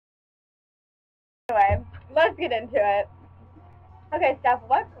Anyway, let's get into it. Okay, Steph,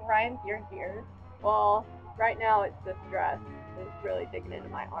 what grinds your gears? Well, right now it's this dress. It's really digging into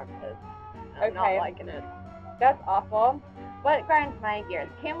my armpits. I'm not liking it. That's awful. What grinds my gears?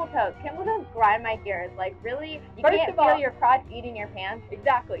 Camel toes. Camel toes grind my gears. Like, really? You can't feel your crotch eating your pants?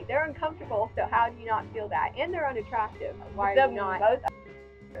 Exactly. They're uncomfortable, so how do you not feel that? And they're unattractive. Why are you not?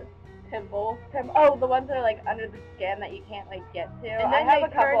 Pimples. Oh, the ones that are, like, under the skin that you can't, like, get to. And then I have they a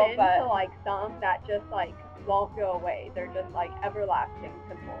couple, turn into, but like, some that just, like, won't go away. They're just, like, everlasting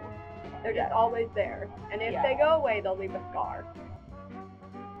pimples. They're just always there. And if they go away, they'll leave a scar.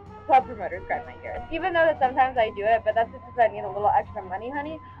 Club promoters grind my gears. Even though that sometimes I do it, but that's just because I need a little extra money,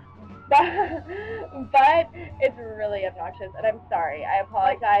 honey. But it's really obnoxious, and I'm sorry. I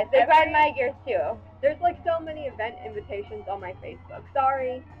apologize. Like, they grind my gears too. There's like so many event invitations on my Facebook.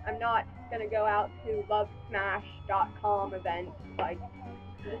 Sorry, I'm not gonna go out to lovesmash.com events. Like,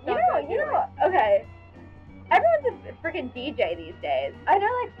 okay. Everyone's a freaking DJ these days. I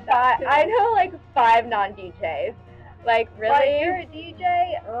know like five non-DJs. Like, really? Like, you're a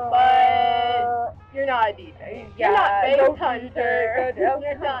DJ, but you're not a DJ. You're not Bass Hunter.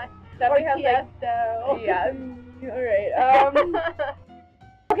 You're not Tiesto. Yeah. Alright.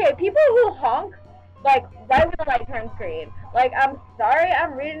 Okay, people who honk, like, right when the light turns green. Like, I'm sorry,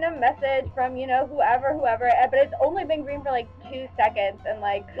 I'm reading a message from, you know, whoever, but it's only been green for, like, 2 seconds, and,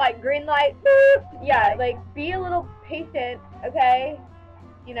 like, green light, boop! Yeah, like, be a little patient, okay?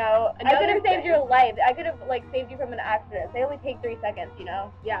 You know, I could have saved your life. I could have, like, saved you from an accident. They only take 3 seconds, you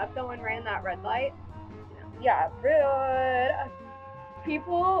know? Yeah, if someone ran that red light. Yeah, rude.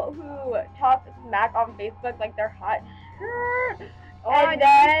 People who talk smack on Facebook like they're hot. Oh, and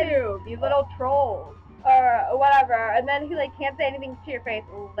then too. These little trolls. Or whatever. And then he, like, can't say anything to your face.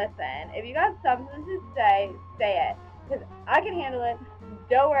 Listen, if you got something to say, say it. Because I can handle it.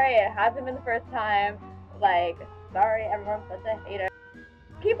 Don't worry, it hasn't been the first time. Like, sorry, everyone's such a hater.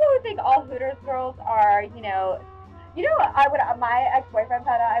 People who think all Hooters girls are, my ex-boyfriend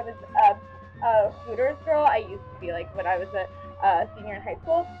found out I was a Hooters girl. I used to be, like, when I was a senior in high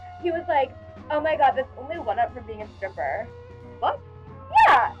school. He was like, oh my god, that's only one up from being a stripper. What?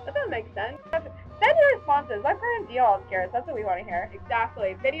 Yeah! That doesn't make sense. Send your responses. What kind of deal is yours? That's what we want to hear.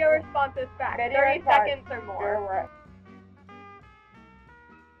 Exactly. Video responses back. 30 seconds or more.